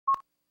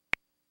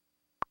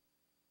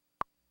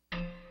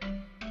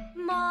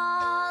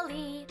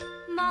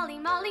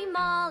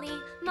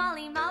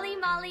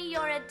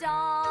a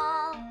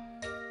doll.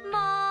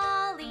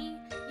 Molly,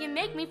 you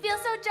make me feel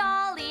so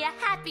jolly. A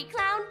happy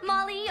clown,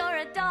 Molly, you're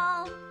a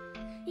doll.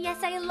 Yes,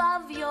 I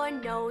love your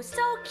nose,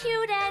 so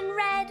cute and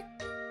red.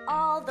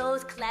 All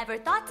those clever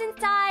thoughts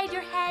inside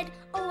your head.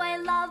 Oh, I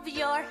love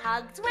your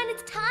hugs when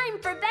it's time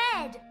for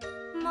bed.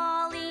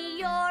 Molly,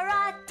 you're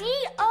a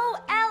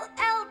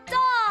D-O-L-L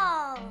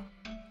doll.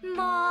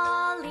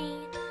 Molly,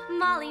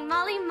 Molly,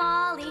 Molly,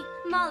 Molly,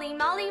 Molly,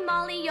 Molly,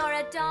 Molly, you're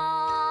a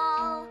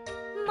doll.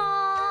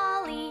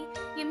 Molly,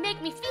 you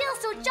make me feel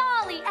so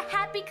jolly. A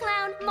happy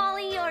clown,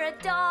 Molly, you're a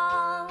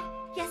doll.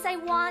 Yes, I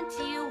want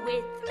you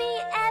with me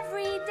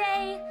every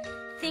day.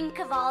 Think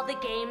of all the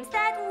games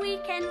that we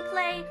can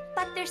play.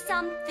 But there's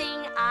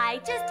something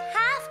I just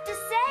have to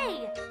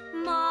say.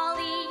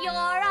 Molly,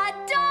 you're a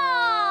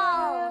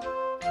doll.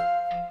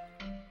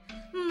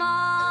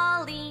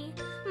 Molly,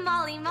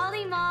 Molly,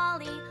 Molly,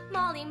 Molly,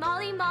 Molly,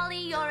 Molly, Molly,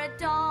 you're a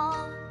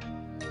doll.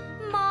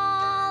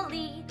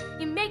 Molly,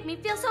 you make me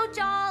feel so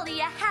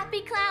jolly. A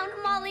happy clown,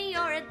 Molly,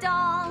 you're a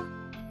doll.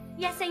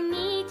 Yes, I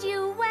need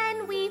you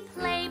when we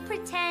play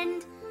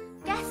pretend.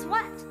 Guess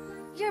what?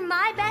 You're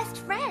my best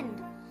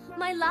friend.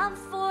 My love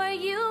for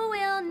you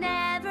will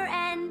never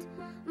end.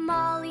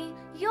 Molly,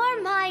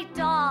 you're my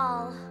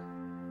doll.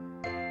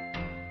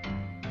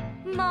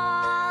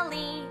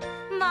 Molly,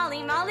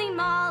 Molly, Molly,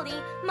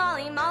 Molly,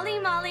 Molly, Molly,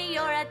 Molly,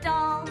 you're a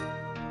doll.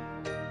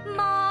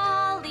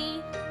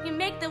 Molly, you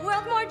make the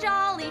world more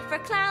jolly for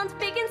clowns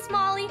big and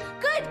smally.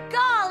 Good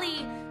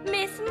golly,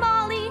 Miss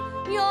Molly,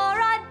 you're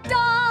a